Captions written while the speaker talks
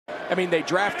I mean, they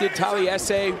drafted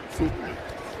Taliesin.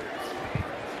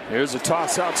 Here's a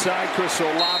toss outside. Chris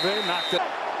Olave knocked it.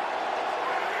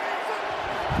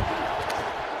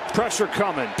 Pressure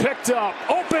coming. Picked up.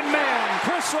 Open man.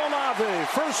 Chris Olave.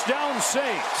 First down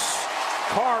Saints.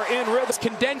 Carr in rhythm.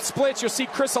 Condensed splits. You'll see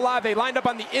Chris Olave lined up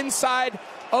on the inside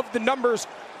of the numbers.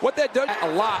 What that does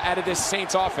a lot out of this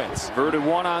Saints offense. Converted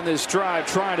one on this drive.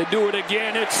 Trying to do it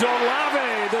again. It's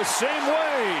Olave the same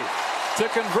way to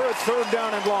convert third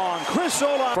down and long. Chris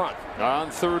Olave front.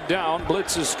 On third down,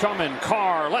 blitz is coming.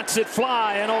 Carr lets it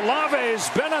fly, and Olave's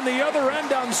been on the other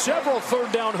end on several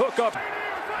third down hookup.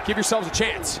 Give yourselves a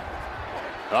chance.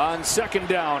 On second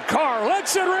down, Carr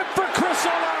lets it rip for Chris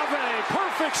Olave.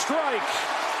 Perfect strike.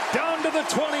 Down to the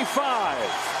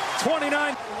 25.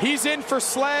 29. He's in for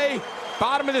Slay.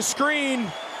 Bottom of the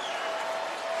screen.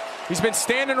 He's been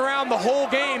standing around the whole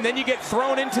game. Then you get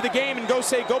thrown into the game and go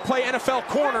play NFL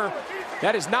corner.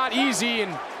 That is not easy,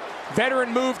 and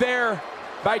veteran move there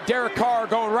by Derek Carr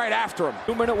going right after him.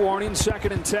 2-minute warning, 2nd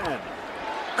and 10.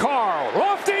 Carr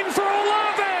lofting for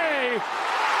Olave.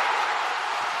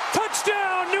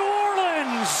 Touchdown, New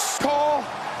Orleans. Call.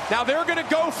 Now they're going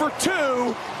to go for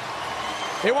 2.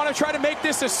 They want to try to make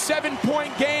this a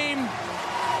 7-point game.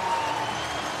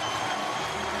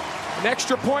 An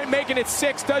extra point making it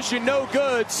 6 does you no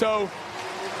good, so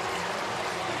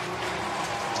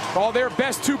all their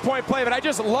best 2-point play. But I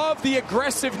just love the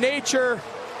aggressive nature.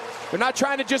 They're not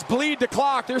trying to just bleed the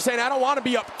clock. They're saying, I don't want to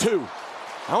be up 2.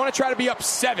 I want to try to be up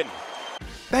 7.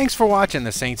 Thanks for watching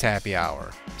the Saints Happy Hour.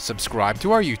 Subscribe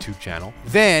to our YouTube channel,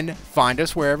 then find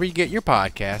us wherever you get your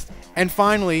podcast, and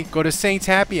finally go to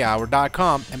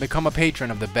saintshappyhour.com and become a patron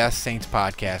of the best Saints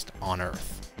podcast on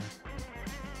earth.